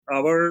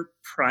our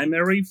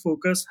primary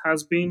focus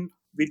has been,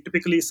 we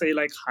typically say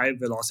like high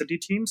velocity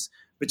teams,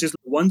 which is the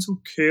ones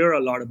who care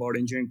a lot about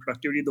engineering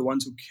productivity, the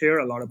ones who care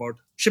a lot about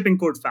shipping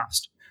code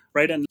fast,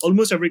 right? And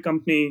almost every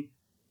company,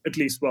 at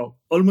least, well,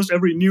 almost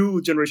every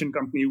new generation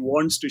company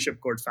wants to ship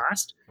code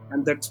fast.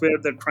 And that's where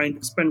they're trying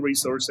to spend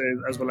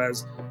resources as well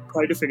as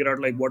try to figure out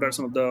like what are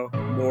some of the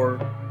more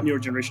newer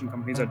generation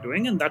companies are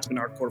doing. And that's been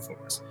our core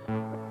focus.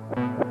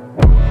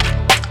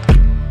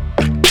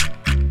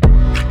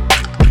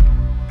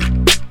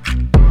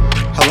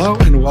 Hello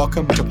and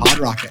welcome to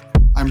PodRocket.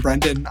 I'm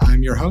Brendan,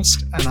 I'm your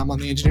host, and I'm on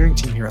the engineering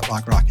team here at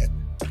LogRocket.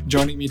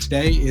 Joining me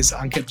today is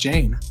Ankit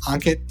Jain.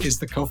 Ankit is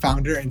the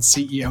co-founder and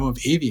CEO of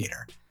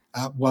Aviator.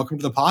 Welcome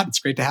to the pod. It's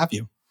great to have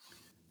you.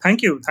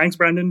 Thank you. Thanks,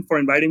 Brandon, for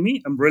inviting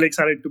me. I'm really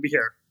excited to be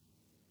here.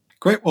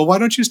 Great. Well, why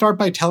don't you start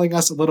by telling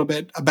us a little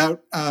bit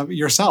about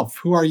yourself?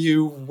 Who are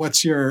you?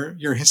 What's your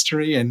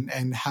history?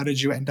 And how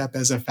did you end up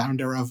as a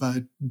founder of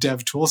a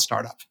dev tool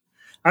startup?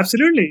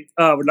 Absolutely.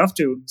 Would love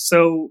to.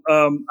 So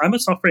I'm a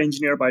software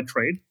engineer by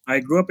trade. I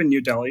grew up in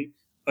New Delhi,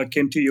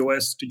 came to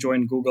US to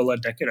join Google a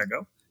decade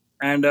ago.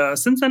 And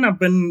since then, I've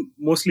been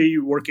mostly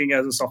working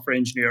as a software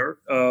engineer.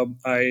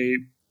 I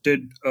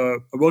did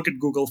work at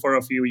Google for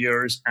a few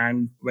years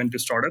and went to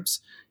startups.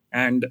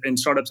 And in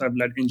startups, I've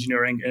led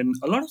engineering in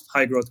a lot of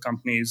high growth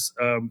companies,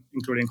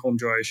 including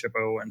HomeJoy,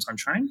 Shippo, and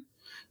Sunshine.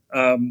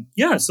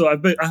 So I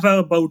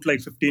have about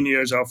like 15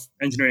 years of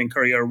engineering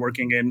career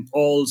working in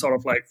all sort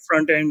of like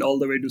front end, all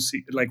the way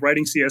to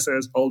writing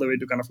CSS, all the way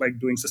to kind of like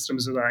doing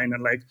systems design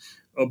and like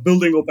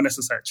building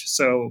OpenSSH.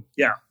 So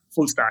yeah,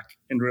 full stack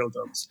in real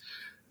terms.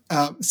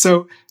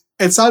 So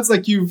it sounds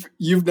like you've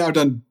now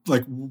done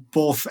like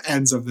both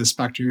ends of the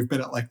spectrum. You've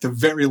been at like the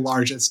very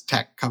largest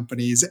tech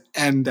companies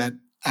and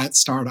at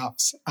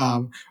startups.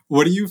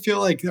 What do you feel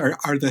like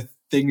are the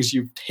things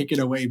you've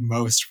taken away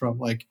most from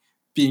like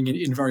being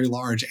in very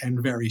large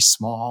and very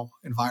small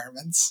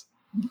environments?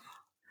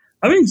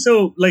 I mean,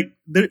 so like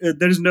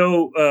there's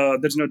no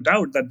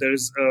doubt that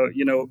there's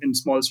in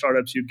small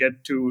startups you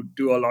get to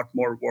do a lot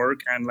more work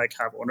and like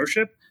have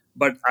ownership.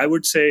 But I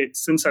would say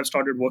since I've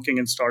started working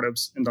in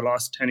startups in the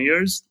last 10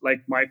 years,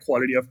 like my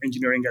quality of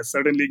engineering has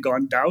certainly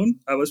gone down.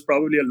 I was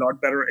probably a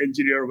lot better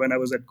engineer when I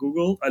was at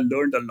Google. I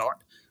learned a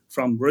lot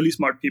from really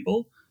smart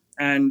people.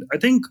 And I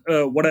think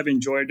what I've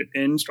enjoyed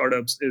in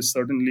startups is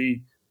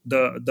certainly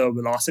the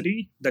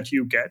velocity that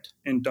you get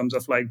in terms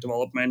of like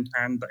development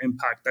and the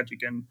impact that you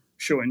can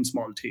show in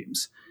small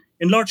teams.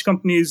 In large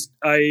companies,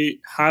 I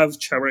have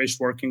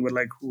cherished working with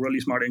like really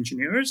smart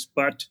engineers,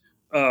 but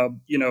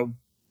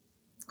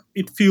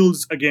it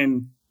feels,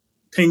 again,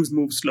 things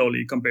move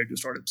slowly compared to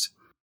startups.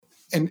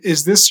 And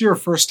is this your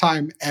first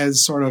time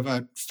as sort of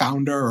a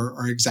founder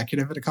or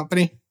executive at a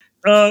company?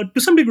 To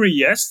some degree,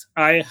 yes.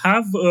 I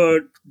have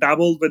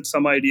dabbled with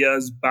some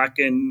ideas back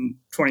in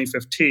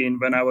 2015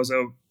 when I was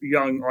a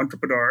young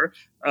entrepreneur,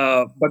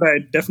 but I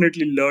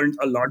definitely learned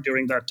a lot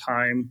during that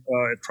time.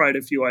 Tried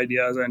a few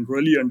ideas and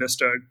really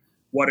understood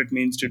what it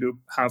means to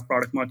have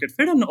product market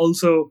fit, and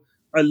also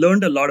I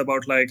learned a lot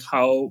about like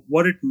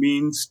what it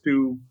means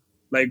to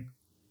like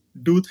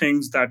do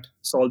things that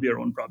solve your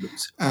own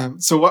problems.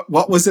 So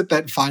what was it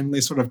that finally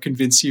sort of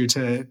convinced you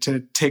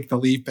to take the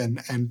leap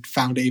and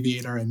found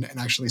Aviator and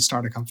actually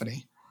start a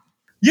company?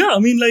 Yeah, I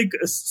mean, like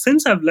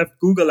since I've left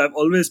Google, I've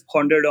always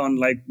pondered on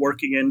like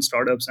working in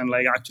startups and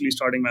like actually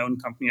starting my own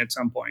company at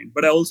some point.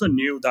 But I also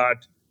knew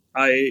that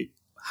I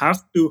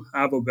have to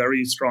have a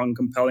very strong,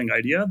 compelling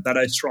idea that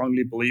I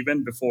strongly believe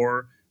in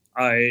before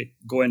I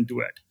go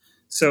into it.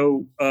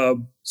 So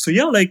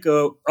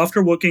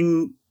after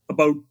working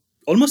about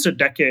almost a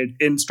decade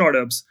in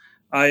startups,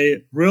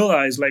 I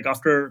realized like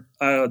after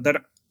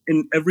that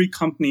in every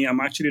company, I'm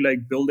actually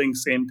like building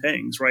same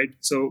things, right?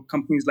 So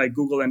companies like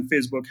Google and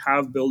Facebook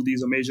have built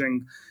these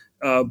amazing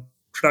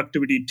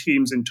productivity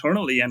teams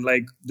internally. And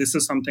like, this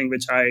is something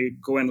which I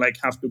go and like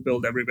have to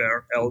build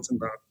everywhere else in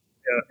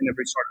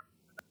every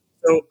startup.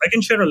 So I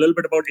can share a little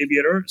bit about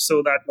Aviator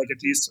so that like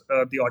at least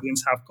the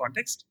audience have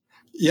context.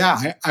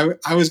 Yeah,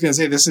 I was going to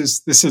say this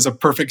is a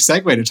perfect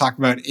segue to talk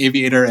about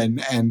Aviator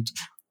and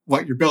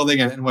what you're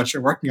building and what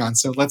you're working on.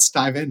 So let's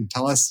dive in.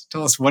 Tell us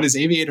what is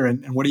Aviator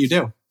and what do you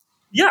do?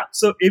 Yeah,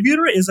 so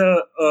Aviator is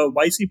a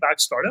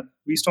YC-backed startup.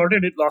 We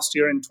started it last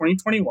year in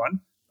 2021.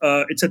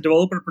 It's a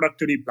developer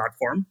productivity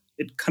platform.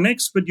 It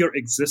connects with your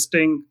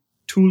existing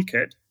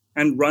toolkit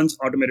and runs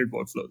automated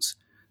workflows.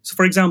 So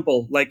for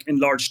example, like in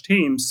large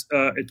teams,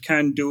 it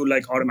can do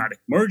like automatic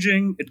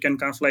merging. It can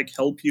kind of like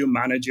help you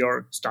manage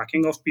your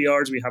stacking of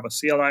PRs. We have a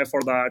CLI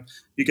for that.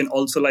 You can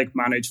also like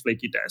manage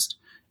flaky test.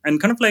 And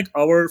kind of like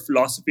our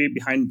philosophy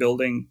behind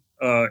building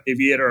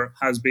Aviator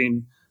has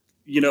been,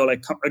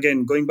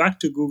 again, going back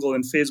to Google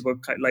and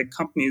Facebook, like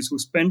companies who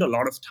spend a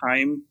lot of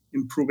time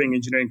improving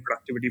engineering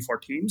productivity for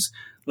teams.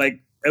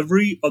 Like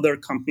every other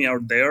company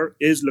out there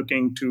is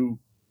looking to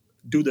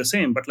do the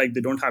same, but like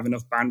they don't have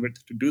enough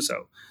bandwidth to do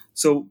so.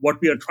 So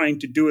what we are trying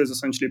to do is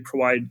essentially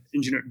provide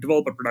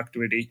developer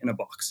productivity in a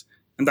box.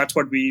 And that's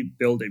what we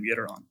build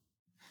Aviator on.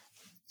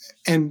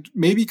 And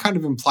maybe kind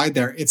of implied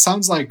there, it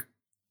sounds like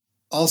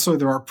also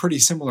there are pretty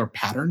similar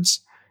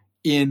patterns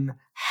in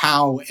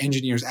how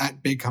engineers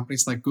at big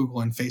companies like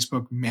Google and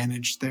Facebook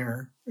manage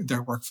their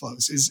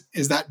workflows.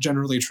 Is that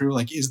generally true?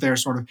 Like, is there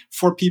sort of,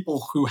 for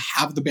people who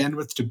have the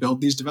bandwidth to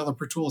build these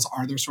developer tools,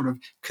 are there sort of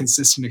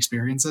consistent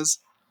experiences?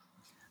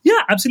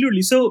 Yeah,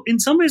 absolutely. So in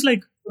some ways,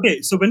 like,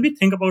 okay, so when we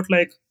think about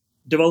like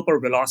developer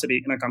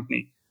velocity in a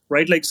company,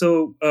 right? Like,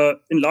 so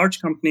in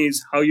large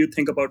companies, how you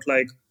think about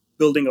like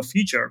building a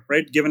feature,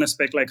 right? Given a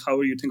spec, like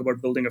how you think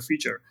about building a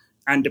feature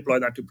and deploy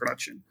that to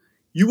production.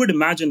 You would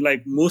imagine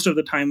like most of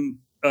the time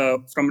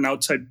from an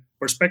outside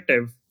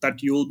perspective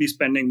that you will be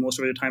spending most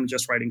of your time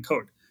just writing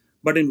code.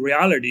 But in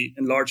reality,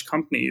 in large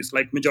companies,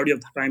 like majority of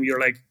the time, you're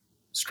like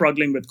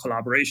struggling with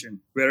collaboration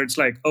where it's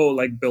like, oh,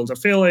 like builds are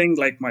failing,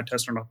 like my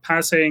tests are not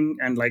passing,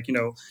 and like,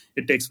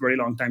 it takes a very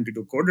long time to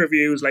do code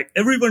reviews. Like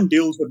everyone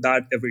deals with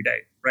that every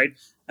day, right?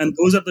 And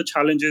those are the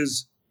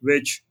challenges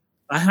which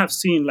I have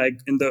seen like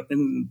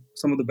in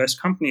some of the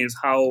best companies,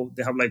 how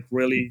they have like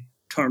really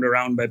turned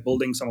around by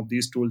building some of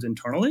these tools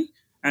internally.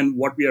 And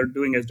what we are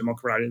doing is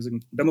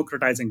democratizing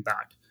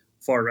that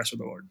for the rest of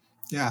the world.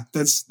 Yeah,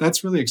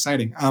 that's really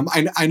exciting.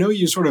 I know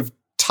you sort of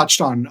touched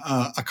on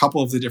a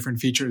couple of the different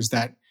features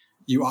that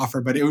you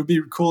offer, but it would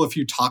be cool if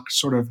you talked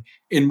sort of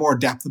in more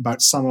depth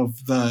about some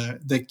of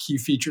the key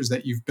features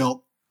that you've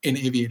built in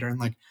Aviator, and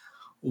like,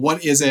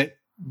 what is it?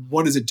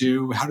 What does it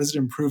do? How does it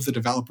improve the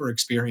developer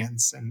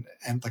experience? And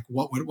like,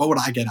 what would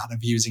I get out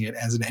of using it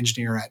as an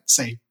engineer at,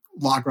 say,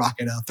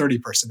 LogRocket, a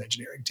 30-person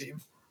engineering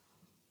team?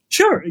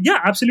 Sure. Yeah,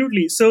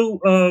 absolutely. So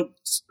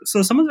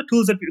some of the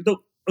tools that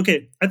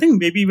okay, I think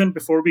maybe even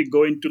before we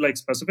go into like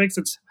specifics,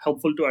 it's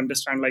helpful to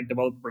understand like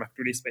developer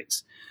productivity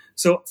space.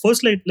 So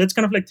first, like, let's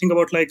kind of like think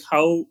about like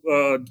how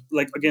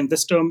like again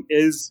this term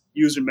is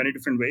used in many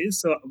different ways.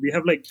 So we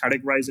have like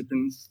categorized it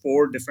in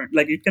four different,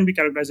 like it can be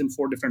categorized in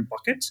four different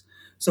buckets.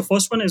 So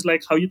first one is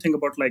like how you think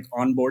about like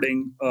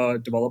onboarding a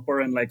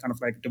developer and like kind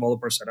of like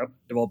developer setup,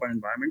 developer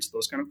environments,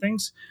 those kind of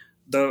things.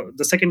 The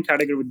second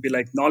category would be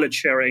like knowledge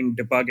sharing,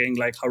 debugging,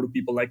 like how do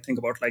people like think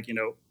about like,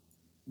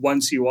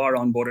 once you are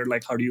onboarded,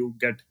 like how do you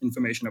get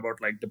information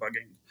about like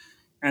debugging?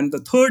 And the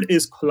third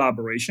is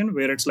collaboration,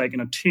 where it's like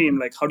in a team,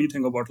 like how do you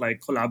think about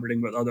like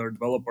collaborating with other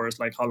developers,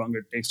 like how long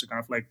it takes to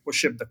kind of like push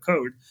ship the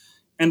code.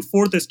 And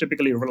fourth is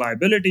typically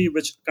reliability,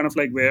 which kind of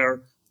like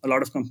where a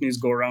lot of companies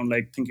go around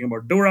like thinking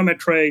about DORA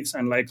metrics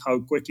and like how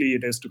quickly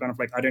it is to kind of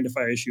like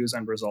identify issues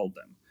and resolve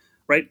them,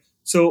 right?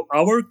 So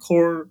our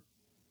core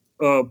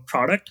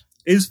product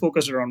is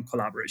focused around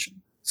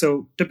collaboration.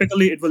 So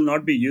typically it will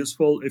not be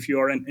useful if you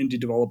are an indie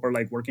developer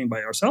like working by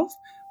yourself,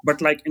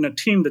 but like in a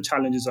team, the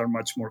challenges are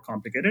much more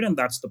complicated, and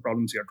that's the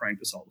problems you're trying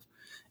to solve.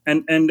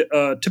 And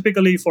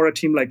typically for a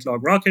team like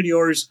LogRocket,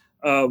 yours,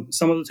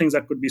 some of the things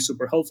that could be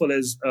super helpful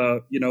is,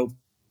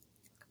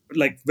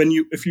 like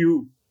if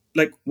you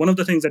like one of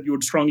the things that you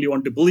would strongly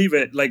want to believe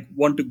it, like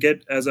want to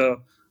get as a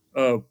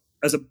I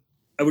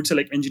would say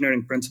like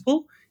engineering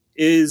principle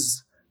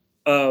is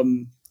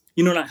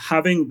like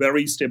having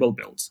very stable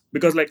builds,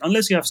 because like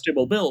unless you have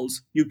stable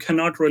builds, you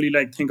cannot really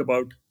like think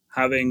about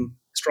having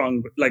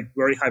strong like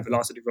very high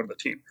velocity for the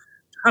team.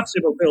 To have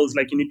stable builds,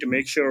 like you need to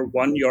make sure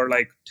one, your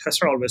like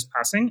tests are always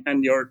passing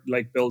and your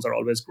like builds are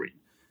always green,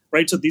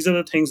 right? So these are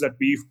the things that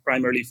we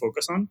primarily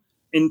focus on.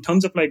 In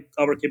terms of like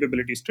our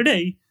capabilities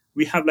today,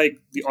 we have like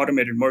the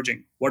automated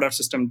merging. What our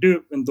system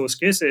do in those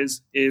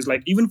cases is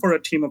like, even for a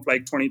team of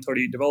like 20,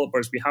 30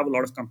 developers, we have a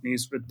lot of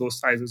companies with those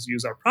sizes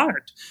use our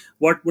product.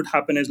 What would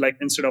happen is like,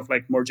 instead of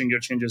like merging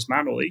your changes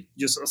manually,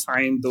 just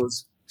assign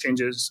those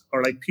changes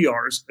or like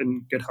PRs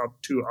in GitHub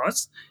to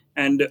us.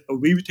 And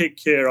we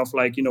take care of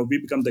like, we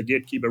become the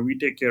gatekeeper. We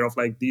take care of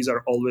like, these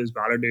are always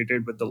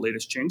validated with the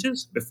latest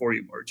changes before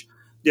you merge.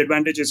 The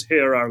advantages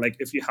here are like,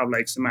 if you have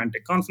like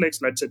semantic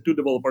conflicts, let's say two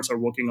developers are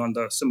working on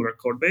the similar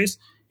code base.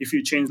 If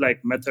you change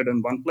like method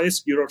in one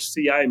place, your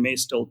CI may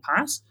still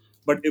pass,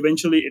 but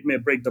eventually it may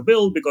break the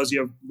build because you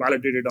have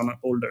validated on an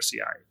older CI.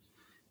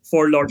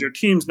 For larger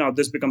teams, now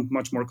this becomes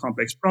much more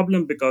complex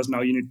problem, because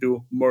now you need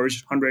to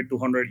merge 100,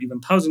 200, even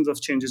thousands of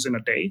changes in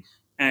a day.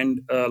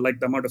 And like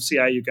the amount of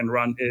CI you can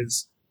run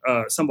is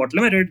somewhat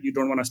limited. You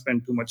don't want to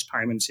spend too much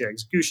time in CI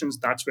executions.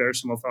 That's where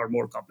some of our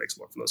more complex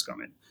workflows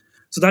come in.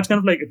 So that's kind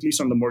of like, at least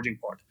on the merging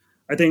part.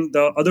 I think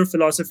the other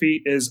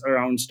philosophy is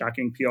around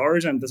stacking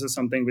PRs, and this is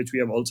something which we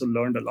have also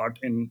learned a lot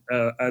in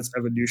as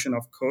evolution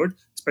of code.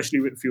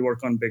 Especially if you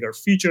work on bigger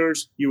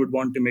features, you would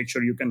want to make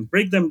sure you can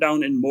break them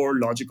down in more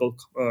logical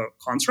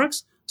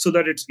constructs so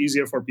that it's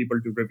easier for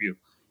people to review.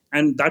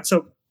 And that's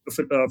a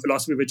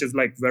philosophy which is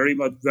like very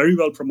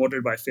well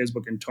promoted by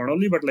Facebook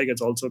internally, but like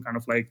it's also kind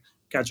of like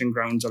catching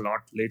grounds a lot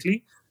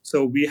lately.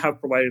 So we have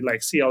provided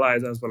like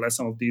CLIs as well as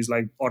some of these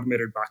like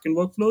automated backend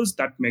workflows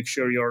that make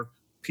sure your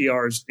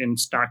PRs in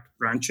stacked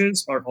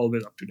branches are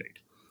always up to date.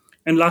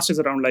 And last is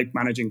around like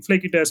managing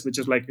flaky tests, which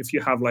is like if you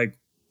have like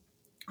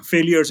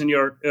failures in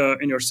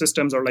your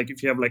systems, or like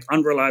if you have like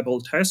unreliable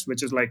tests,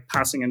 which is like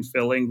passing and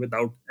failing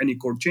without any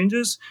code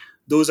changes,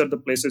 those are the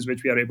places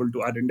which we are able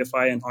to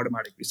identify and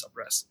automatically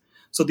suppress.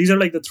 So these are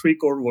like the three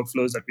core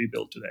workflows that we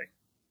build today.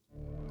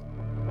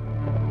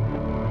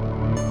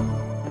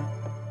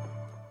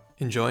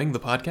 Enjoying the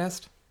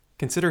podcast?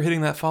 Consider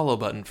hitting that follow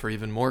button for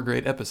even more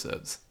great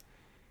episodes.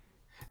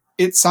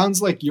 It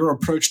sounds like your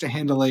approach to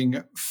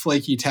handling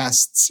flaky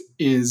tests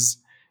is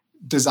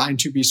designed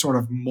to be sort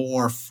of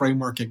more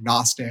framework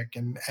agnostic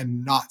and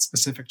not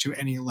specific to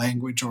any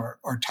language or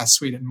test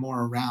suite, and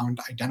more around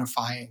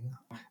identifying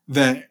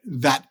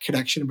that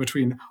connection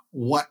between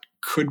what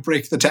could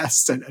break the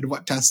tests and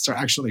what tests are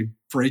actually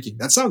breaking.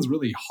 That sounds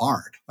really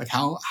hard. Like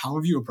how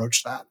have you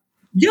approached that?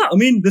 Yeah, I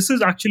mean, this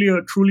is actually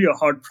truly a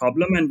hard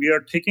problem, and we are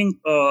taking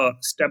a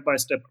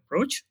step-by-step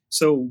approach.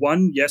 So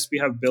one, yes, we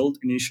have built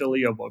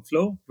initially a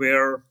workflow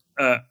where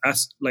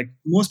as like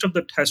most of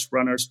the test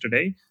runners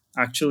today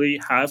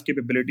actually have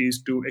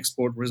capabilities to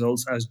export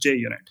results as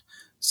JUnit.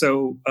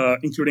 So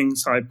including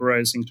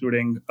Cypress,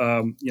 including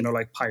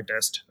like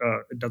PyTest,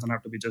 it doesn't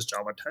have to be just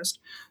Java test.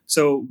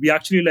 So we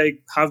actually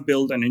like have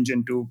built an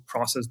engine to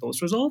process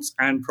those results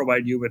and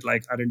provide you with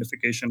like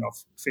identification of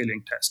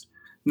failing test.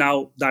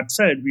 Now, that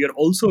said, we are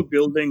also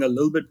building a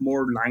little bit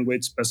more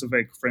language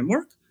specific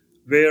framework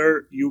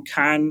where you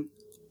can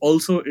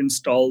also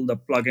install the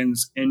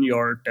plugins in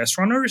your test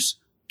runners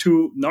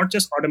to not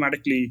just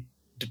automatically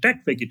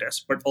detect flaky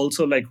tests, but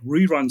also like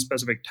rerun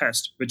specific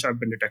tests which have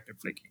been detected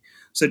flaky.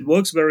 So it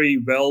works very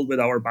well with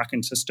our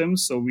backend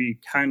systems. So we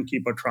can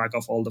keep a track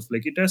of all the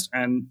flaky tests,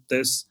 and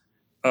this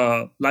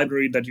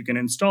library that you can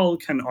install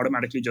can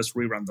automatically just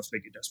rerun the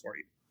flaky test for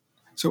you.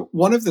 So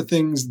one of the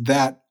things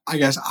that I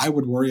guess I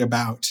would worry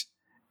about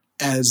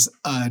as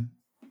a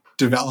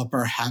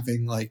developer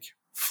having like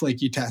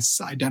flaky tests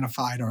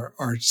identified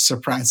or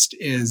suppressed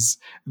is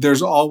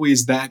there's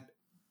always that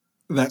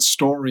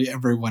story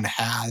everyone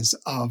has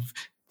of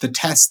the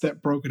test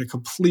that broke in a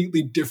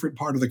completely different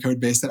part of the code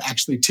base that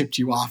actually tipped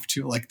you off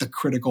to like the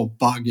critical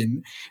bug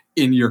in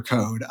your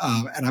code.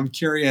 And I'm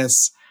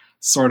curious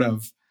sort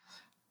of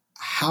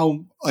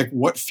how, like,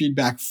 what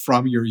feedback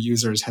from your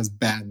users has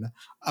been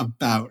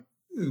about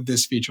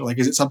this feature. Like,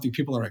 is it something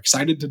people are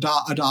excited to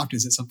adopt?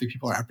 Is it something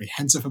people are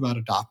apprehensive about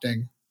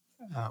adopting?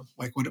 I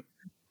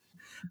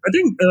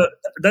think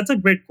that's a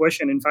great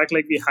question. In fact,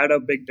 like we had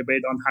a big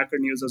debate on Hacker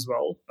News as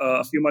well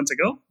a few months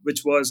ago,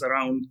 which was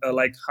around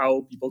like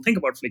how people think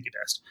about flaky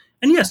tests.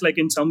 And yes, like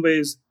in some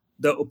ways,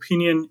 the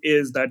opinion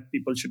is that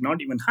people should not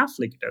even have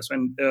flaky tests.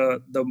 And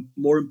the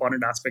more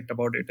important aspect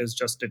about it is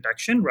just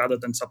detection rather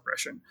than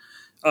suppression.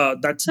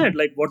 That said,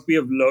 like what we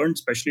have learned,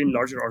 especially in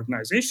larger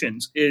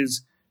organizations,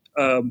 is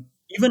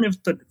even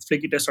if the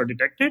flaky tests are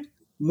detected,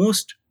 in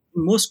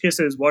most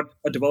cases, what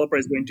a developer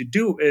is going to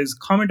do is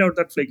comment out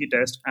that flaky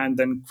test and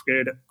then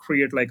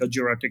create like a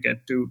Jira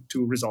ticket to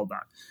resolve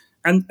that.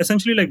 And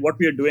essentially, like what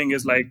we are doing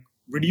is like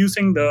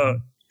reducing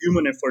the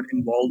human effort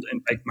involved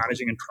in like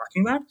managing and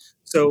tracking that.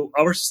 So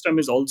our system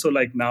is also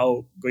like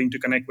now going to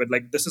connect with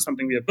like, this is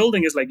something we are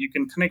building, is like you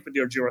can connect with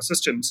your Jira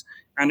systems,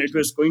 and it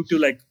was going to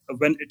like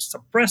when it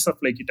suppress a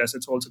flaky test,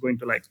 it's also going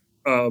to like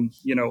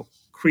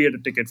create a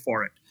ticket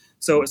for it.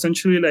 So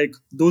essentially, like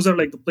those are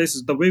like the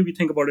places. The way we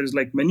think about it is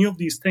like many of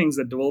these things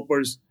that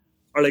developers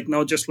are like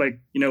now just like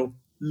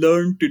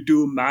learn to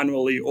do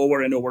manually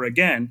over and over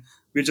again.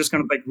 We're just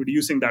kind of like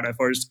reducing that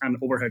efforts and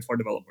overhead for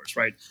developers,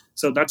 right?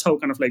 So that's how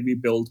kind of like we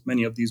build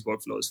many of these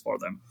workflows for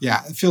them.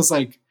 Yeah, it feels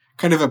like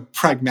kind of a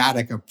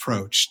pragmatic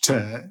approach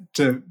to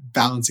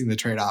balancing the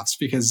trade-offs,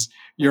 because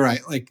you're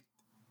right. Like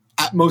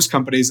at most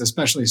companies,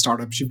 especially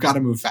startups, you've got to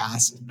move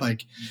fast.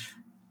 Like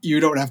you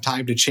don't have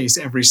time to chase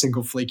every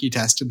single flaky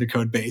test in the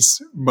code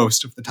base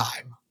most of the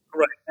time.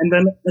 Right.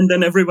 And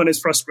then everyone is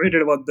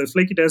frustrated about the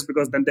flaky test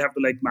because then they have to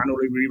like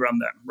manually rerun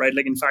them, right?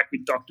 Like in fact,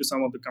 we talked to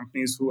some of the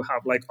companies who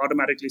have like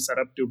automatically set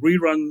up to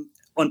rerun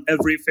on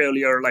every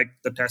failure like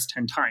the test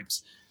 10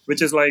 times,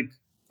 which is like,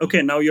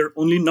 okay, now you're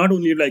not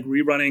only like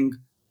rerunning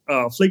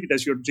flaky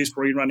tests, you're just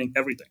rerunning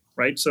everything,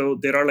 right? So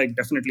there are like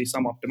definitely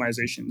some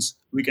optimizations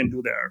we can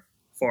do there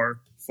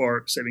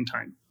for saving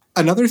time.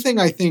 Another thing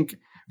I think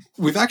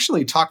we've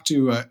actually talked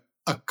to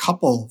a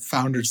couple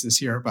founders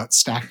this year about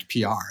stacked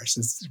PRs.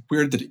 It's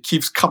weird that it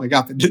keeps coming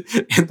up in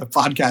the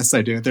podcasts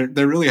I do.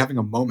 They're really having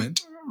a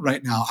moment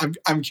right now.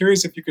 I'm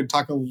curious if you could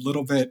talk a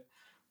little bit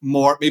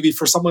more, maybe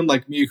for someone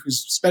like me who's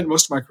spent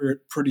most of my career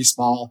at pretty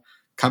small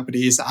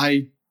companies.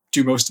 I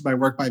do most of my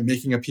work by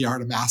making a PR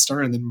to master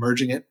and then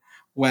merging it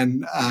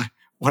when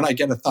I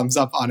get a thumbs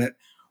up on it.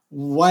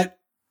 What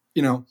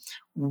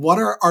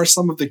are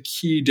some of the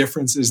key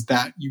differences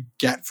that you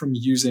get from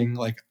using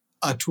like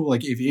a tool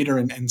like Aviator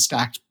and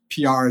stacked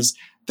PRs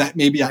that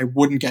maybe I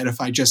wouldn't get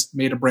if I just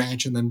made a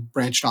branch and then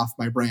branched off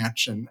my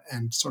branch and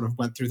sort of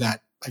went through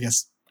that, I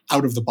guess,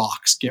 out of the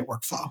box Git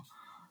workflow?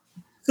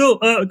 So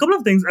a couple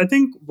of things. I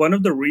think one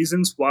of the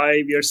reasons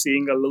why we are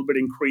seeing a little bit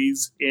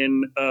increase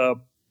in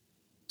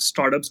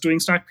startups doing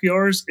stacked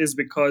PRs is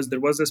because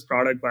there was this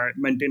product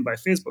maintained by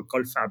Facebook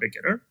called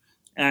Fabricator.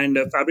 And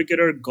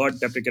Fabricator got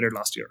deprecated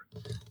last year.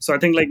 So I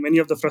think like many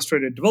of the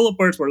frustrated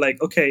developers were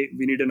like, okay,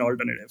 we need an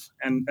alternative.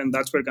 And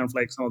that's where kind of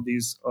like some of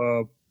these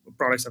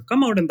products have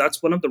come out. And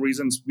that's one of the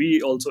reasons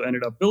we also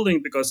ended up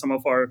building, because some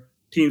of our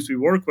teams we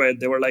work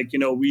with, they were like,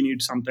 we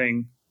need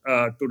something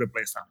to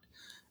replace that.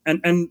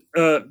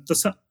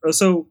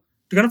 So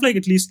to kind of like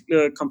at least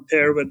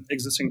compare with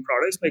existing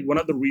products, like one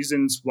of the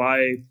reasons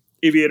why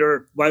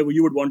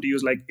you would want to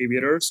use like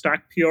Aviator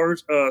Stack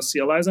PRs,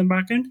 CLIs and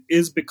backend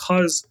is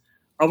because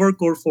our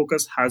core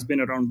focus has been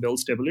around build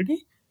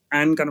stability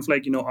and kind of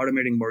like,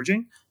 automating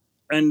merging.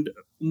 And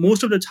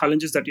most of the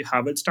challenges that you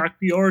have with Stack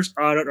PRs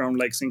are around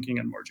like syncing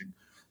and merging.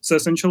 So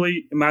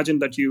essentially, imagine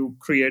that you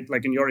create,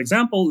 like in your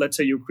example, let's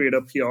say you create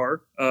a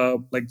PR,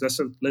 let's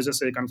just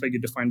say kind of like you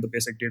define the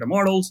basic data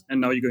models, and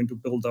now you're going to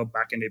build a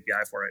backend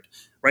API for it,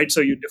 right? So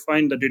you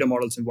define the data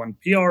models in one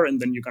PR, and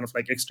then you kind of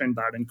like extend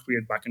that and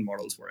create backend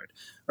models for it,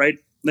 right?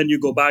 Then you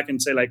go back and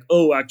say like,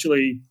 oh,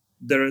 actually,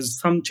 there is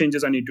some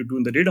changes I need to do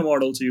in the data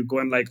model. So you go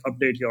and like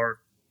update your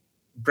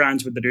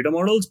branch with the data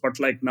models, but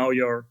like now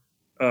your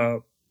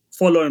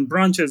follow and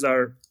branches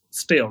are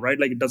stale, right?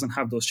 Like it doesn't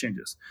have those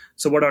changes.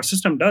 So what our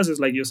system does is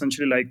like you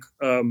essentially like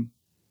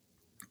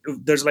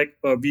there's like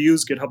we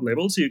use GitHub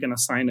labels, so you can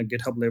assign a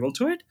GitHub label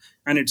to it,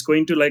 and it's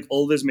going to like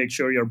always make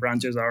sure your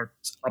branches are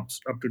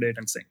up to date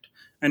and synced.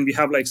 And we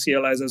have like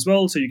CLIs as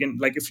well, so you can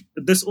like if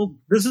this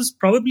is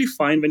probably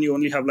fine when you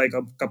only have like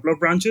a couple of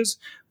branches,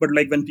 but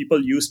like when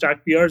people use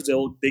Stack PRs,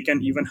 they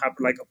can even have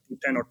like up to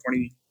 10 or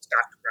 20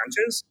 stacked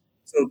branches.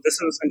 So this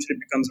essentially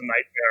becomes a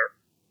nightmare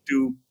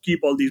to keep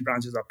all these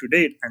branches up to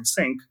date and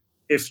sync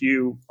if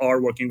you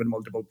are working with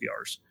multiple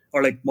PRs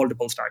or like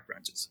multiple stack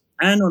branches.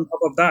 And on top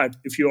of that,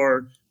 if you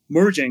are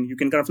merging, you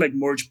can kind of like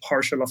merge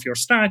partial of your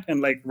stack,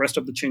 and like rest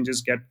of the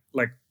changes get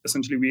like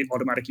essentially we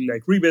automatically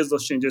like rebase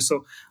those changes.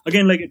 So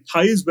again, like it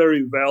ties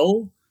very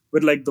well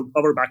with like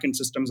our backend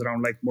systems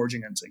around like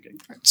merging and syncing.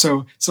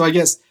 So I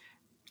guess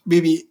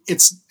maybe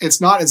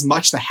it's not as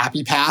much the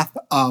happy path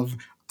of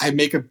I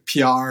make a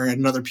PR and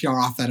another PR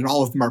off that, and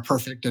all of them are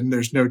perfect, and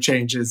there's no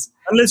changes.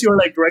 Unless you're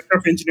like director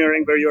of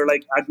engineering, where you're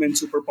like admin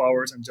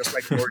superpowers and just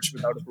like merge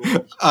without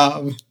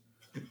approval.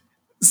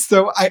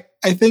 So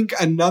I think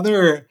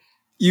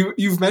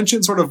you've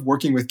mentioned sort of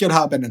working with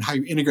GitHub and how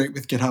you integrate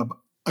with GitHub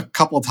a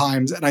couple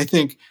times, and I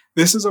think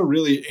this is a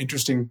really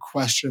interesting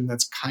question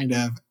that's kind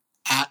of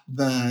at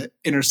the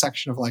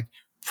intersection of like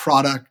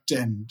product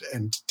and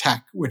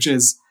tech, which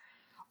is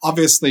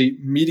obviously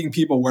meeting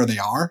people where they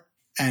are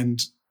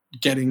and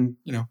getting,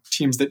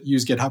 teams that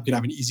use GitHub can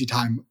have an easy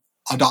time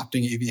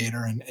adopting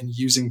Aviator and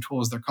using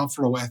tools they're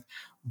comfortable with.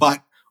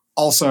 But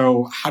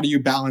also, how do you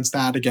balance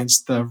that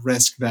against the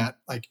risk that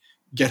like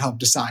GitHub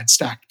decides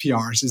stacked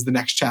PRs is the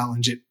next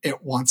challenge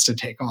it wants to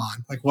take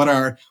on? Like what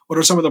are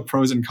some of the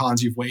pros and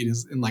cons you've weighed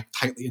in like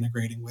tightly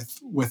integrating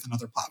with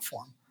another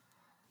platform?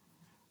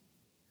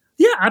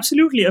 Yeah,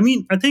 absolutely. I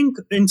mean, I think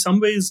in some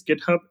ways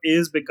GitHub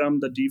is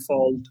become the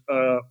default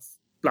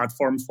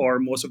platform for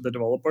most of the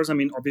developers. I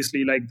mean,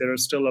 obviously, like there are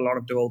still a lot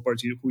of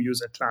developers who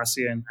use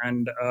Atlassian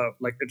and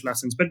like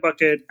Atlassian's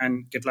Bitbucket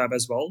and GitLab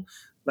as well.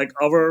 Like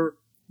our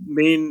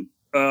main,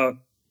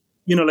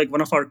 like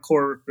one of our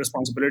core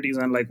responsibilities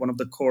and like one of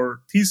the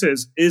core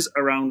thesis is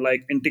around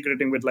like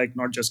integrating with like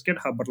not just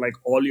GitHub, but like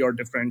all your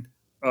different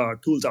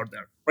tools out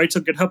there, right? So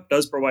GitHub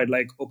does provide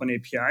like open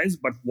APIs,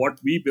 but what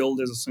we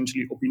build is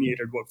essentially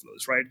opinionated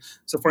workflows, right?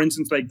 So for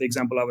instance, like the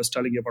example I was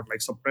telling you about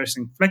like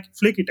suppressing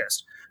flaky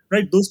test,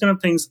 right? Those kind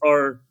of things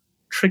are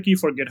tricky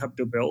for GitHub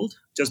to build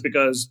just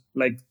because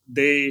like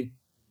they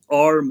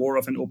are more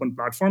of an open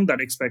platform that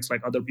expects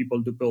like other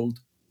people to build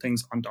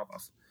things on top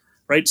of,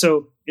 right?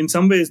 So in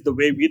some ways, the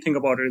way we think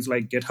about it is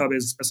like GitHub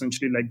is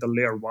essentially like the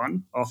layer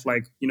one of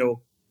like,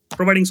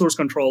 providing source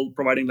control,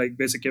 providing like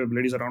basic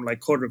capabilities around like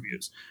code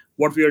reviews.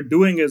 What we are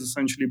doing is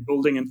essentially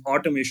building an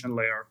automation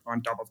layer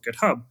on top of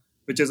GitHub,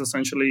 which is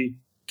essentially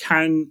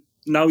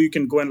now you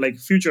can go and like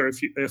future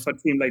if a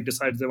team like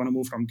decides they want to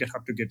move from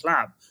GitHub to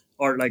GitLab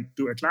or like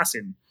to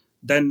Atlassian,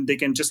 then they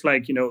can just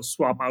like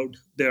swap out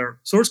their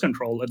source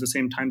control. At the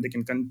same time, they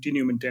can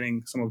continue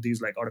maintaining some of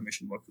these like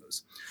automation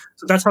workflows.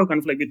 So that's how kind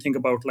of like we think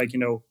about like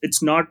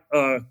it's not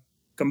a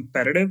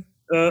competitive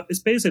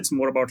space. It's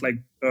more about like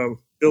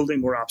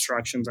building more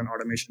abstractions and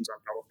automations on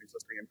top of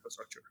existing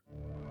infrastructure.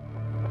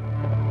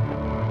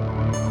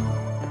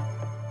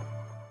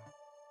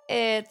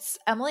 It's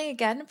Emily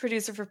again,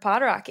 producer for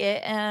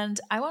PodRocket, and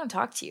I want to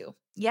talk to you.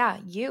 Yeah,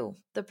 you,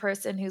 the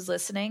person who's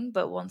listening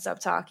but won't stop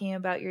talking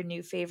about your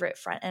new favorite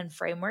front-end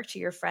framework to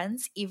your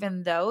friends,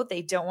 even though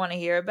they don't want to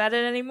hear about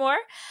it anymore.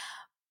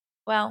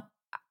 Well,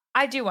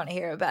 I do want to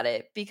hear about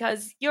it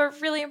because you're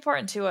really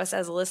important to us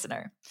as a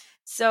listener.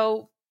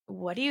 So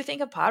what do you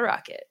think of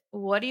PodRocket?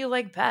 What do you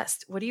like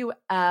best? What do you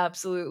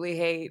absolutely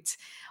hate?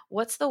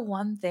 What's the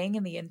one thing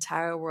in the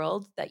entire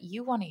world that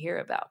you want to hear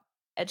about?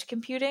 Edge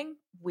computing?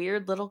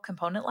 Weird little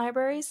component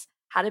libraries?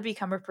 How to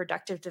become a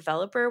productive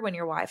developer when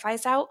your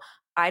Wi-Fi's out?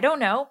 I don't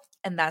know,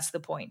 and that's the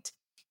point.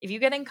 If you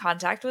get in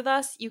contact with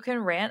us, you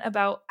can rant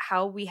about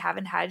how we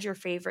haven't had your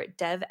favorite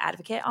dev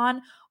advocate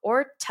on,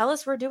 or tell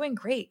us we're doing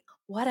great,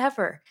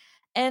 whatever.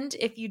 And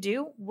if you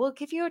do, we'll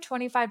give you a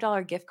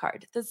 $25 gift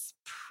card. That's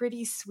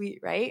pretty sweet,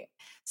 right?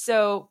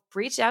 So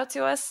reach out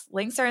to us.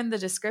 Links are in the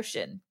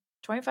description.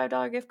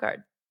 $25 gift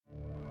card.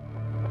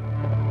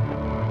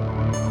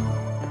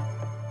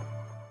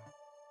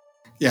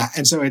 Yeah.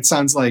 And so it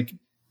sounds like,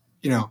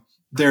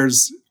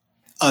 there's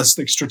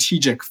like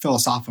strategic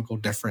philosophical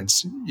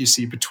difference you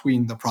see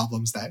between the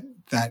problems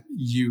that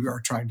you are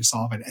trying to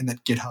solve and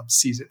that GitHub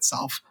sees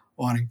itself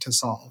wanting to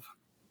solve.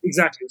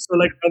 Exactly. So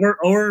like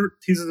our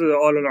thesis is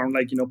all around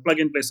like, plug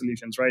and play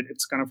solutions, right?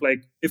 It's kind of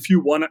like if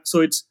you want to,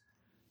 so it's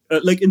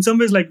like in some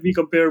ways, like we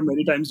compare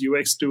many times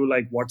UX to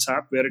like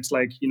WhatsApp, where it's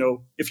like,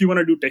 if you want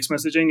to do text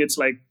messaging, it's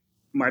like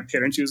my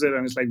parents use it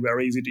and it's like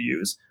very easy to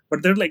use.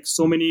 But there are like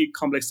so many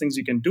complex things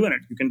you can do in it.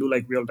 You can do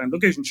like real-time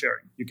location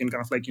sharing. You can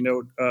kind of like,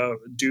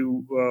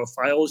 do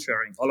file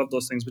sharing, all of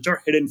those things, which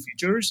are hidden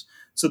features.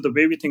 So the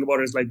way we think about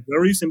it is like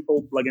very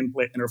simple plug and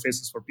play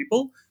interfaces for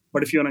people.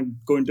 But if you want to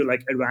go into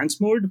like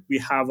advanced mode, we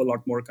have a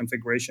lot more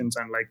configurations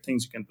and like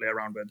things you can play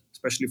around with,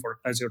 especially for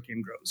as your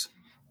team grows.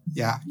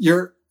 Yeah,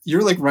 you're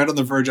like right on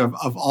the verge of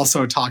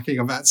also talking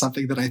about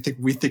something that I think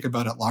we think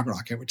about at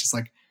LogRocket, which is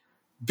like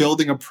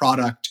building a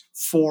product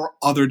for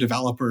other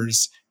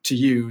developers to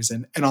use.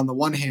 And on the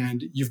one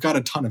hand, you've got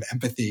a ton of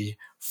empathy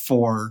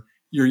for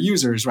your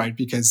users, right?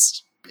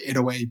 Because in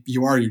a way,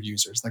 you are your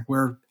users. Like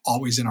we're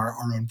always in our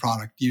own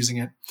product using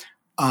it.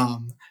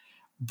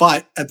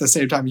 But at the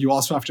same time, you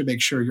also have to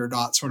make sure you're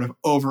not sort of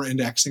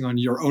over-indexing on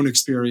your own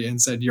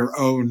experience and your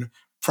own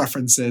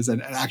preferences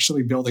and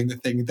actually building the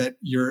thing that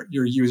your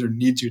user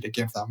needs you to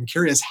give them. I'm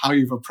curious how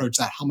you've approached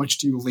that. How much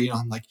do you lean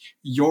on like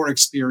your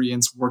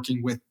experience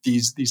working with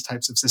these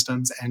types of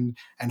systems and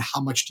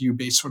how much do you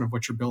base sort of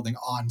what you're building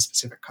on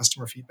specific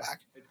customer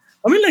feedback?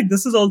 I mean, like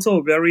this is also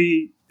a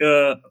very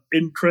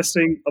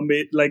interesting,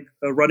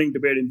 running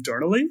debate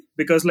internally,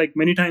 because like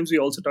many times we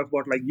also talk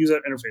about like user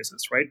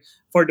interfaces, right?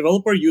 For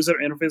developer, user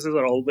interfaces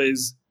are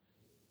always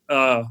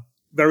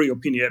very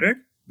opinionated.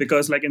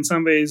 Because like in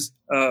some ways,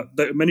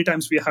 many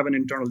times we have an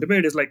internal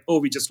debate is like, oh,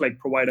 we just like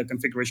provide a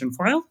configuration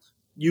file.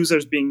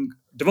 Users being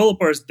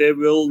developers, they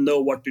will know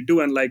what to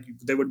do and like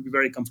they would be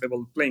very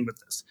comfortable playing with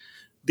this.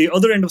 The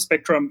other end of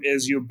spectrum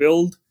is you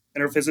build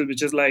interfaces,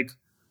 which is like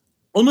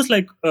almost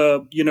like,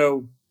 I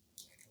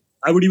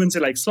would even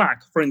say like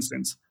Slack, for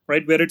instance,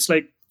 right? Where it's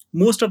like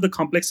most of the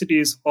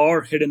complexities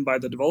are hidden by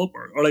the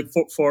developer or like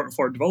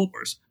for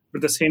developers. But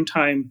at the same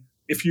time,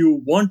 if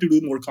you want to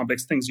do more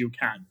complex things, you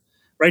can.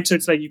 Right, so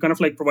it's like you kind of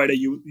like provide a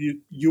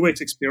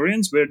UX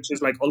experience, which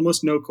is like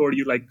almost no code.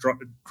 You like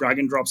drag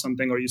and drop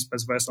something, or you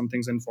specify some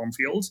things in form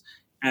fields,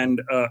 and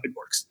it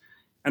works.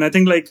 And I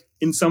think like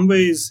in some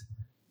ways,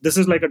 this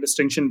is like a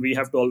distinction we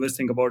have to always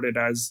think about it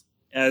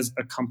as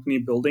a company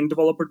building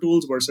developer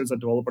tools versus a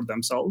developer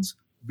themselves.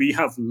 We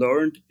have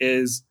learned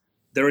is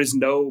there is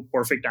no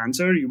perfect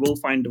answer. You will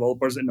find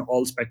developers in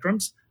all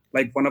spectrums.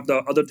 Like one of the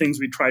other things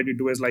we try to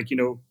do is like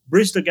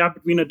bridge the gap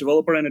between a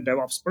developer and a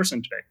DevOps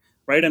person today.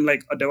 Right. And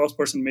like a DevOps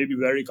person may be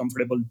very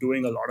comfortable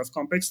doing a lot of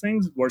complex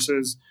things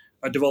versus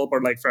a developer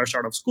like fresh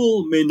out of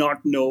school may not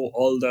know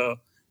all the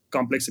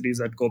complexities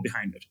that go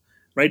behind it.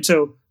 Right.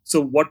 So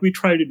what we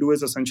try to do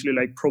is essentially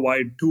like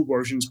provide two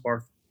versions of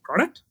our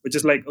product, which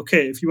is like,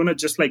 OK, if you want to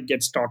just like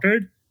get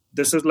started,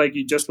 this is like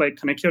you just like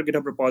connect your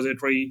GitHub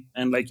repository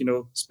and like,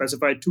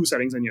 specify two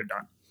settings and you're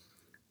done.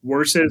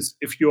 Versus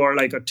if you are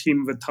like a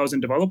team with 1,000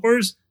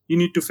 developers, you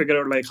need to figure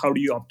out like how do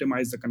you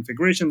optimize the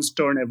configurations,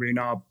 turn every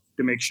knob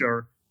to make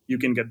sure you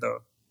can get the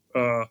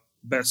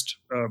best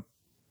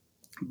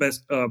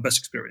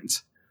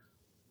experience.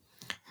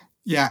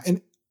 Yeah,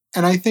 and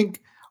I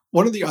think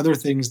one of the other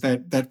things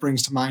that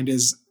brings to mind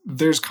is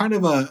there's kind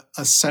of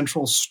a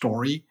central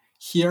story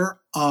here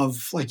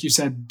of, like you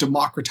said,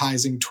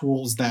 democratizing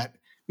tools that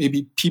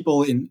maybe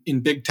people in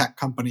big tech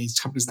companies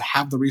that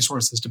have the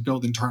resources to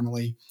build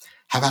internally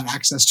have had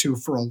access to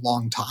for a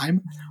long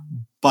time,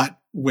 but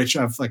which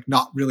have like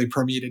not really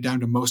permeated down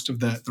to most of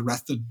the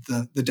rest of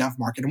the dev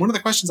market. And one of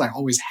the questions I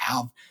always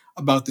have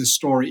about this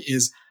story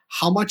is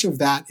how much of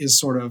that is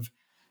sort of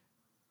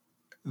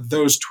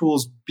those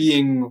tools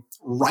being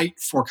right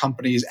for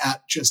companies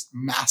at just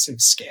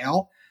massive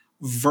scale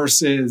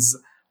versus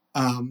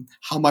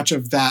how much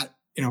of that,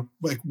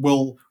 like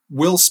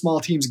will small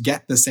teams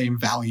get the same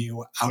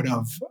value out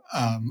of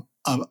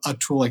a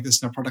tool like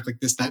this and a product like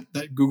this that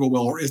Google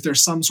will, or is there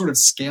some sort of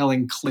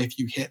scaling cliff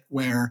you hit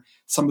where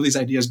some of these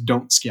ideas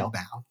don't scale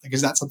down? Like,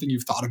 is that something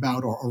you've thought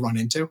about or run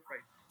into?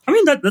 Right. I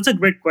mean, that's a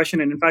great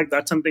question. And in fact,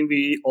 that's something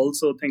we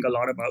also think a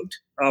lot about.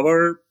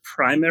 Our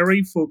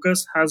primary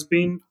focus has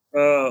been,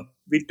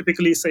 we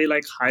typically say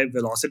like high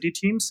velocity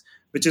teams,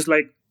 which is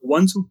like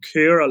ones who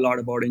care a lot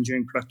about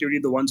engineering productivity,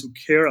 the ones who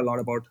care a lot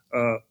about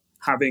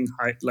having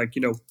high, like,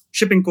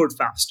 shipping code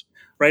fast,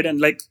 right?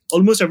 And like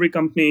almost every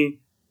company,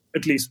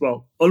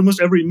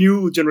 almost every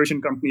new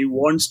generation company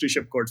wants to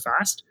ship code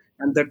fast.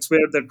 And that's where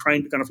they're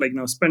trying to kind of like,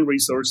 spend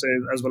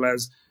resources as well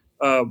as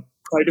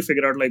try to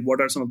figure out like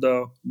what are some of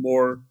the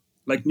more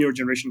like newer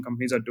generation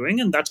companies are doing.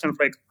 And that's kind of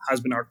like has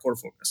been our core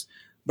focus.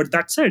 But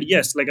that said,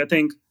 yes, like I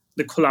think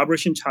the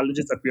collaboration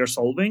challenges that we are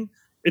solving,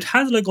 it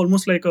has like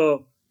almost like a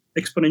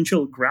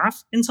exponential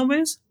graph in some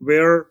ways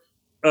where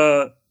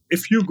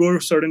if you go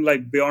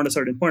like beyond a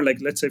certain point, like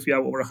let's say if you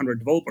have over 100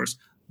 developers,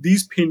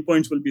 these pain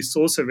points will be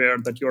so severe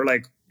that you're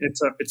like,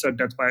 it's a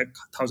death by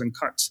 1,000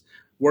 cuts.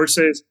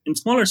 Versus in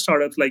smaller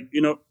startups, like,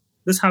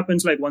 this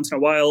happens like once in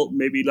a while.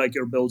 Maybe like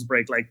your builds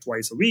break like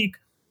twice a week.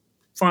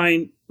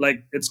 Fine,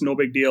 like it's no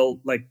big deal.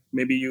 Like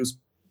maybe you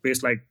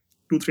waste like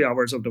 2-3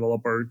 hours of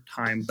developer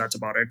time. That's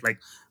about it. Like,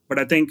 but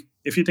I think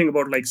if you think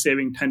about like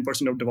saving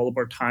 10% of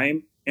developer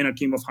time in a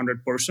team of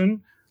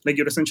 100-person, like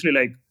you're essentially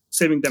like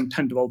saving them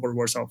 10 developer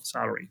worth of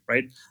salary,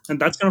 right? And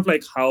that's kind of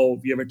like how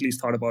we have at least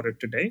thought about it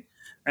today.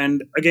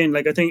 And again,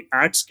 like I think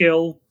at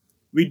scale,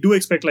 we do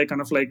expect like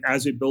kind of like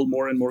as we build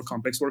more and more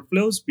complex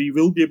workflows, we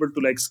will be able to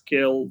like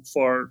scale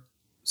for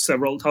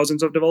several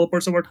thousands of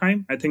developers over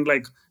time. I think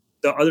like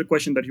the other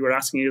question that you were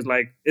asking is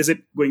like, is it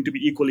going to be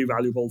equally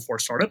valuable for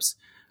startups?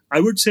 I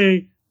would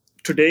say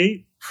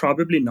today,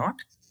 probably not,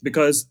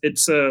 because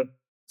it's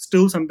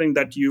still something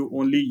that you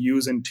only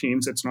use in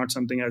teams. It's not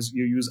something as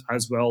you use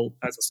as well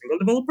as a single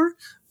developer.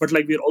 But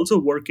like we're also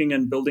working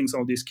and building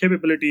some of these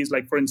capabilities.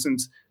 Like for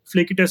instance,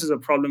 flaky test is a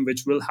problem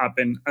which will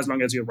happen as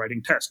long as you're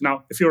writing tests.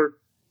 Now, if your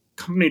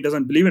company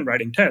doesn't believe in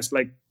writing tests,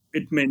 like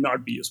it may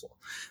not be useful,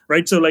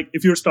 right? So like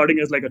if you're starting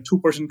as like a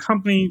 2-person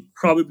company,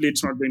 probably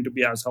it's not going to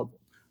be as helpful.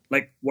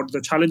 Like what the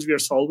challenge we are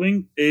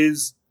solving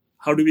is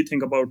how do we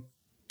think about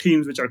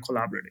teams which are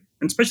collaborating?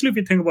 And especially if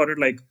you think about it,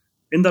 like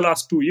in the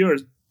last 2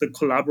 years, the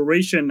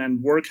collaboration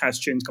and work has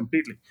changed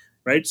completely,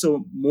 right?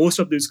 So most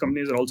of these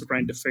companies are also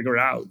trying to figure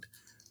out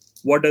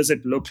what does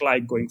it look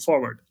like going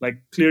forward? Like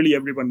clearly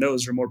everyone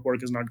knows remote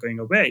work is not going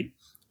away.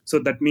 So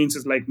that means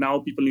is like now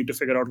people need to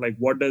figure out like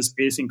what does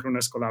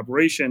asynchronous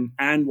collaboration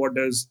and what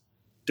does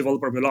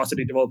developer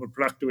velocity, developer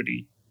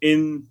productivity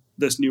in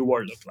this new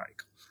world look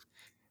like?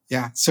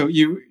 Yeah. So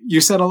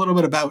you said a little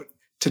bit about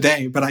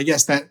today, but I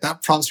guess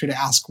that prompts me to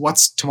ask,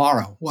 what's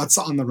tomorrow? What's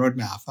on the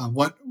roadmap?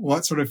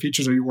 What sort of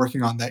features are you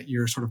working on that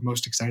you're sort of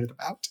most excited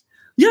about?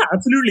 Yeah,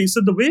 absolutely.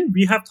 So the way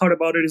we have thought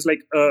about it is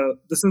like,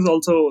 this is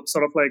also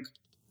sort of like,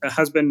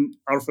 has been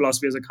our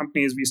philosophy as a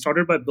company is we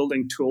started by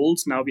building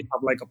tools. Now we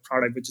have like a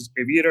product, which is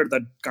Aviator,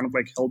 that kind of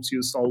like helps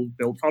you solve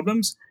build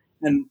problems.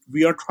 And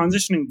we are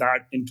transitioning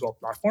that into a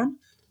platform.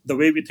 The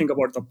way we think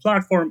about the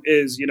platform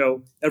is,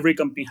 every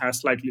company has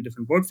slightly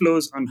different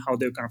workflows on how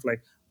they kind of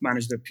like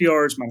manage their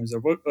PRs,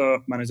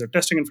 manage their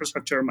testing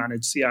infrastructure,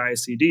 manage CI,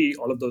 CD,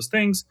 all of those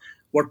things.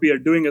 What we are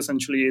doing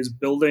essentially is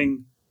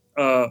building,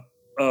 a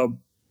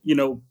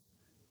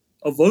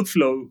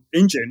workflow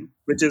engine,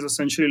 which is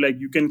essentially like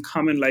you can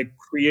come and like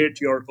create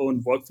your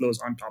own workflows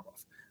on top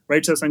of,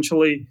 right? So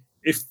essentially,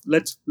 if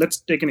let's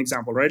take an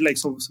example, right? Like,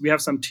 so we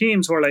have some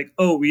teams who are like,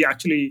 oh, we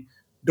actually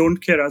don't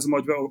care as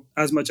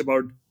much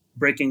about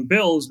breaking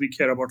builds. We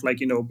care about like,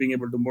 being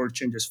able to merge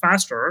changes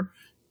faster.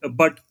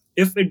 But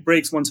if it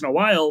breaks once in a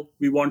while,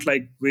 we want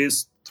like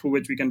ways through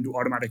which we can do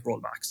automatic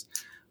rollbacks,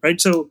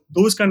 right? So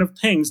those kind of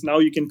things, now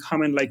you can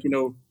come and like,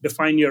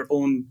 define your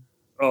own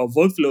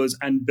workflows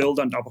and build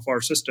on top of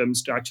our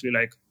systems to actually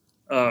like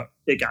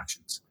take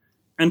actions.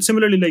 And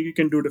similarly, like you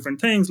can do different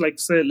things. Like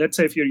let's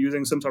say if you're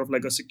using some sort of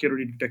like a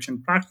security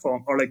detection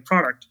platform or like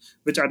product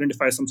which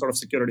identifies some sort of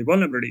security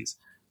vulnerabilities,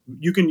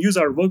 you can use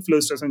our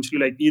workflows to essentially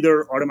like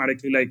either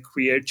automatically like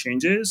create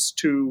changes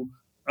to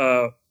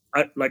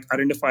like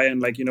identify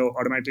and like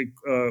automatically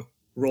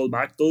roll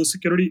back those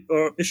security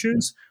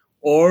issues,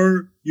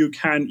 or you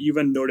can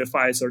even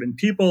notify certain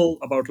people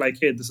about like,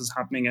 hey, this is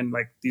happening and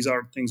like these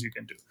are things you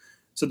can do.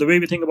 So the way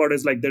we think about it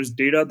is like there's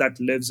data that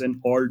lives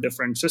in all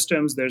different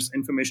systems. There's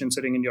information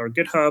sitting in your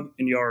GitHub,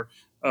 in your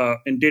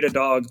in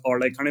Datadog, or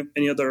like kind of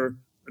any other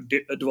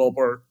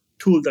developer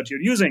tool that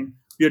you're using.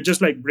 You're just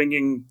like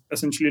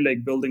essentially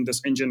like building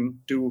this engine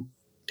to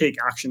take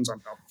actions on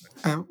top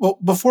of it. Well,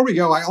 before we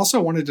go, I also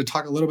wanted to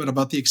talk a little bit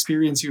about the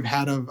experience you've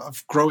had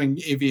of growing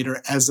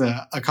Aviator as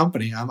a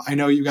company. I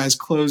know you guys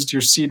closed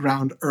your seed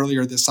round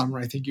earlier this summer.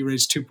 I think you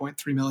raised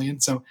 $2.3 million.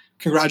 So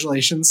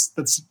congratulations.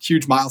 That's a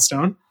huge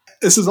milestone.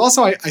 This is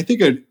also, I think,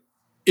 an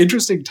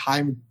interesting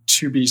time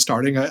to be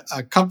starting a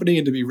company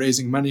and to be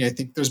raising money. I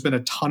think there's been a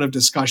ton of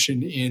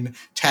discussion in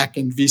tech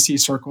and VC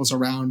circles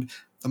around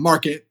the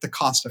market, the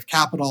cost of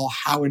capital,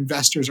 how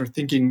investors are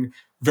thinking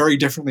very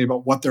differently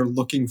about what they're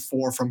looking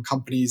for from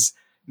companies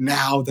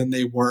now than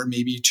they were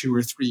maybe 2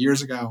 or 3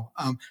 years ago.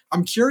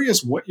 I'm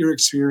curious what your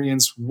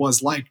experience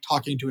was like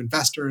talking to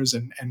investors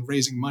and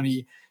raising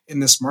money in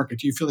this market.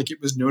 Do you feel like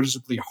it was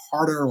noticeably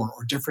harder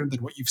or different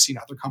than what you've seen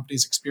other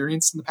companies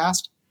experience in the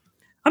past?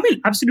 I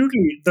mean,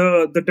 absolutely.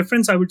 The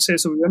difference, I would say,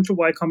 so we went to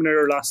Y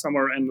Combinator last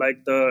summer, and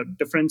like the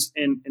difference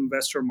in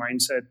investor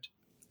mindset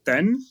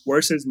then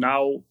versus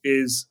now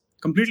is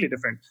completely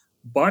different.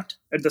 But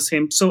at the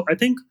same, so I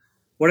think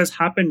what has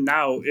happened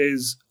now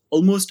is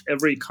almost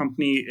every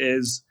company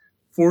is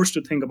forced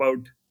to think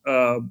about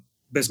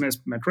business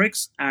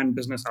metrics and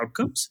business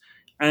outcomes.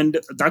 And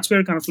that's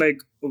where kind of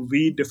like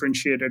we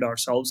differentiated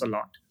ourselves a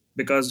lot,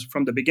 because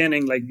from the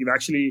beginning, like we've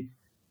actually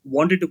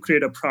wanted to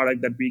create a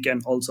product that we can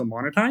also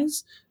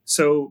monetize.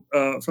 So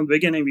from the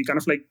beginning, we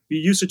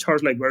used to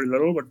charge like very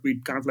little, but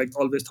we kind of like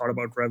always thought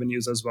about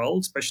revenues as well,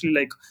 especially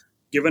like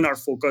given our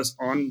focus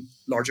on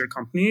larger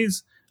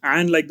companies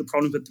and like the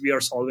problems that we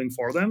are solving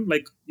for them.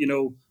 Like,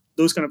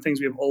 those kind of things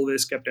we have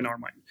always kept in our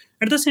mind.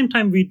 At the same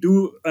time, we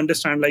do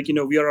understand,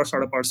 we are a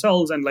startup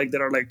ourselves, and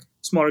there are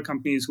smaller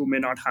companies who may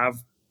not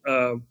have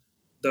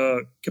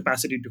the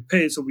capacity to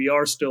pay. So we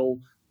are still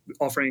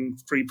offering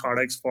free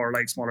products for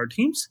smaller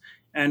teams.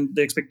 And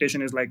the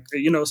expectation is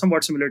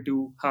somewhat similar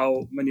to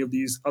how many of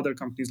these other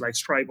companies like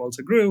Stripe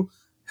also grew,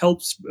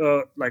 helps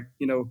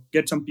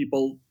get some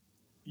people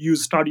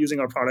start using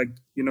our product,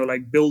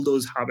 build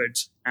those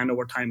habits, and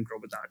over time grow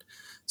with that.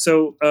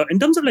 So in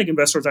terms of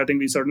investors, I think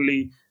we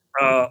certainly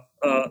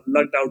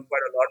lucked out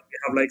quite a lot.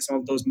 We have some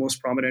of those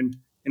most prominent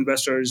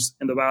investors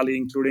in the Valley,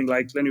 including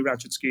Lenny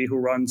Ratchitsky, who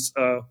runs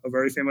a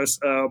very famous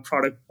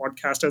product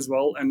podcast as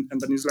well, and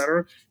the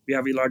newsletter. We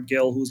have Elad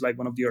Gil, who's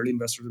one of the early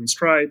investors in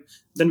Stripe.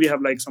 Then we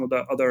have some of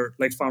the other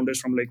founders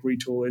from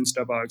Retool,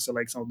 Instabugs, so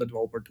some of the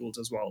developer tools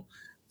as well.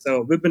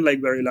 So we've been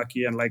very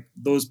lucky, and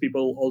those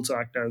people also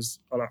act as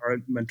our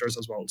mentors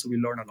as well. So we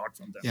learn a lot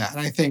from them. Yeah, and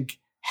I think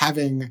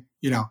having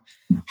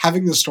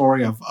the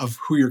story of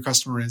who your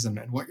customer is and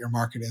what your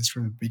market is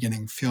from the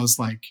beginning feels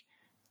like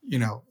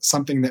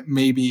something that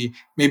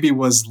maybe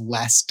was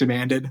less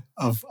demanded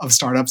of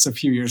startups a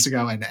few years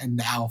ago, and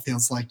now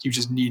feels like you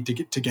just need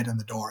to get in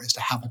the door, is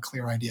to have a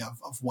clear idea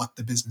of what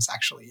the business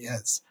actually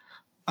is.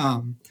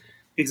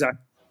 Exactly.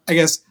 I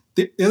guess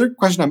the other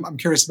question I'm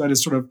curious about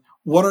is sort of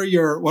what are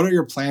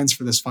your plans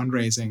for this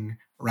fundraising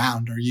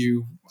round? Are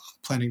you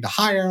planning to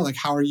hire?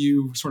 How are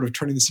you sort of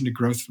turning this into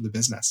growth for the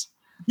business?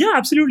 Yeah,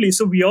 absolutely.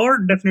 So we are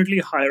definitely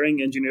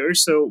hiring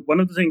engineers. So one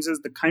of the things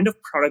is the kind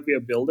of product we are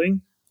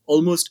building.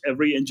 Almost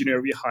every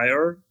engineer we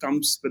hire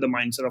comes with a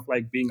mindset of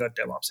being a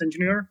DevOps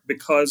engineer,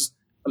 because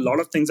a lot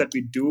of things that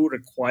we do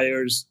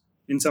requires,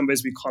 in some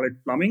ways we call it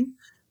plumbing,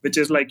 which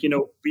is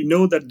we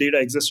know that data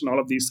exists in all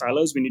of these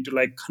silos. We need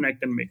to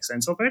connect and make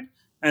sense of it.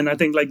 And I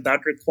think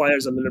that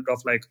requires a little bit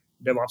of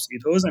DevOps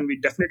ethos. And we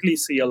definitely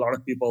see a lot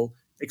of people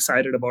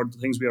excited about the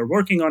things we are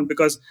working on,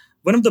 because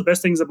one of the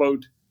best things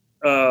about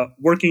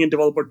working in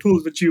developer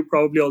tools, which you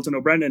probably also know,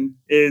 Brandon,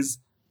 is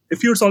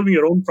if you're solving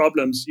your own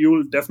problems,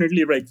 you'll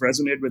definitely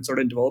resonate with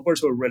certain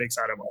developers who are really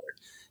excited about it.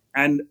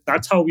 And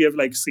that's how we have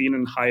seen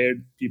and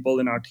hired people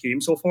in our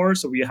team so far.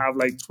 So we have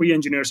 3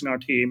 engineers in our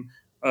team,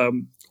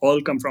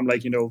 all come from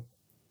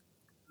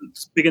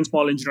big and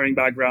small engineering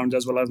backgrounds,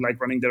 as well as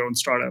running their own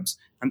startups.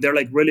 And they're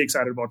really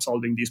excited about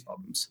solving these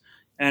problems.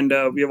 And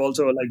we have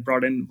also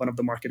brought in one of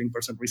the marketing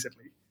person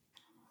recently.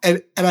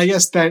 And I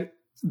guess that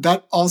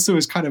also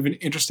is kind of an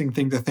interesting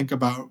thing to think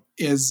about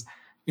is,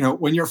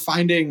 when you're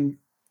finding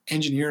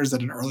engineers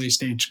at an early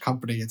stage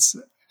company, it's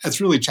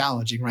really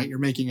challenging, right? You're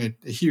making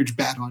a huge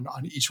bet on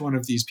each one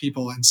of these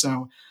people. And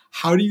so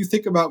how do you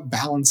think about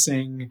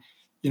balancing,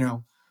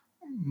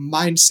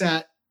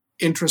 mindset,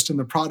 interest in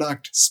the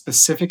product,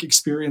 specific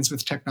experience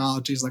with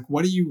technologies?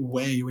 What do you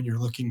weigh when you're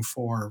looking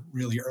for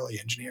really early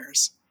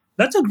engineers?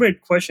 That's a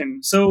great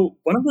question. So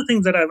one of the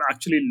things that I've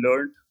actually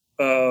learned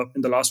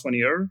in the last 1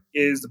 year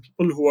is the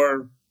people who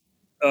are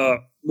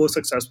most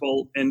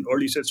successful in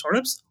early stage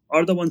startups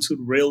are the ones who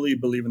really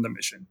believe in the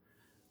mission,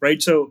 right?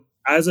 So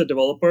as a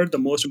developer, the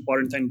most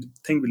important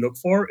thing we look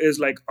for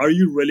is are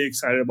you really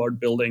excited about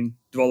building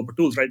developer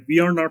tools, right? We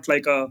are not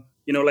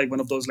one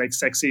of those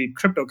sexy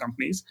crypto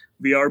companies.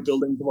 We are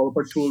building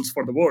developer tools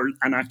for the world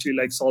and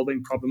actually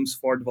solving problems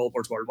for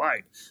developers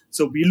worldwide.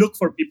 So we look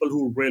for people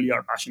who really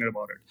are passionate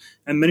about it.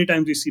 And many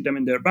times we see them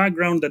in their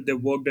background that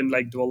they've worked in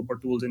developer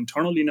tools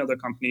internally in other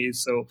companies.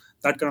 So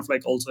that kind of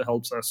also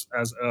helps us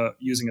as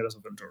using it as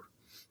a filter.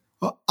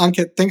 Well,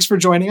 Ankit, thanks for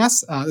joining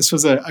us. This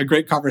was a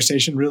great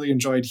conversation. Really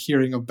enjoyed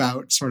hearing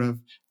about sort of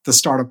the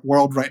startup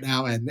world right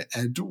now and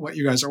what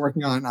you guys are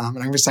working on.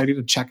 And I'm excited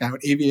to check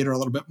out Aviator a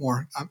little bit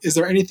more. Is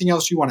there anything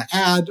else you want to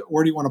add,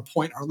 or do you want to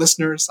point our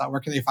listeners?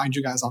 Where can they find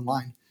you guys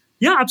online?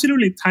 Yeah,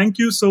 absolutely. Thank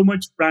you so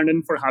much,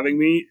 Brandon, for having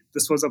me.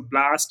 This was a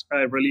blast. I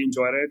really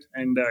enjoyed it.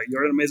 And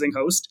you're an amazing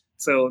host.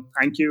 So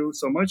thank you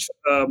so much.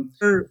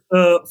 For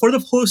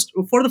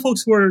the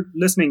folks who are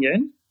listening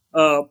in,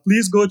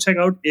 please go check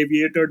out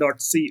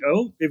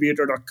aviator.co,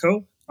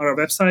 aviator.co. Our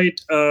website,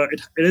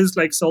 it is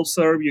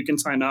self-serve. You can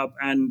sign up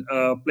and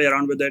play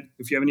around with it.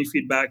 If you have any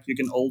feedback, you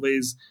can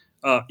always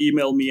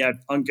email me at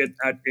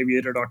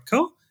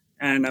ankit@aviator.co.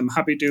 And I'm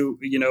happy to,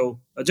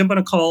 jump on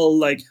a call,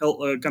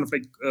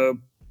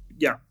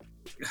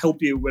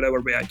 help you whatever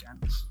way I can.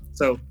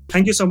 So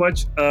thank you so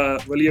much.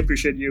 Really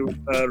appreciate you.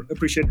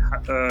 Appreciate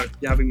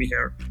you having me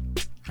here.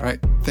 All right.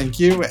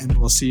 Thank you. And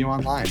we'll see you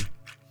online.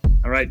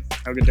 All right.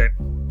 Have a good day.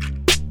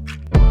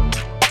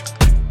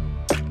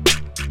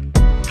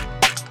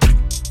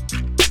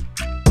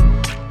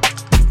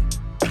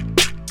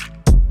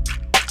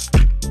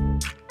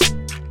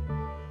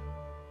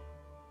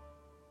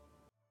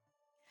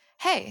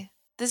 Hey,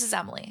 this is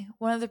Emily,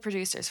 one of the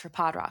producers for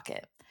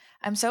PodRocket.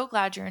 I'm so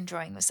glad you're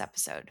enjoying this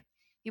episode.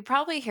 You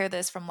probably hear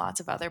this from lots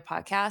of other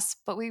podcasts,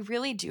 but we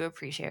really do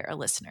appreciate our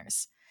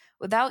listeners.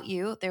 Without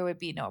you, there would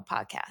be no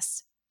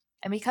podcast.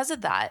 And because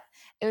of that,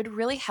 it would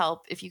really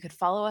help if you could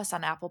follow us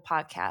on Apple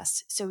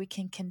Podcasts so we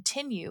can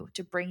continue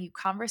to bring you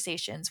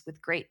conversations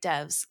with great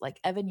devs like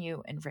Evan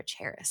Yu and Rich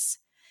Harris.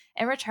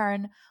 In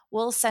return,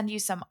 we'll send you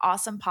some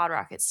awesome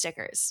PodRocket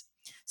stickers.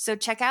 So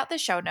check out the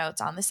show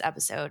notes on this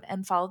episode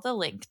and follow the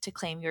link to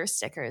claim your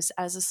stickers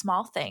as a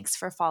small thanks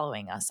for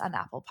following us on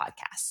Apple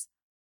Podcasts.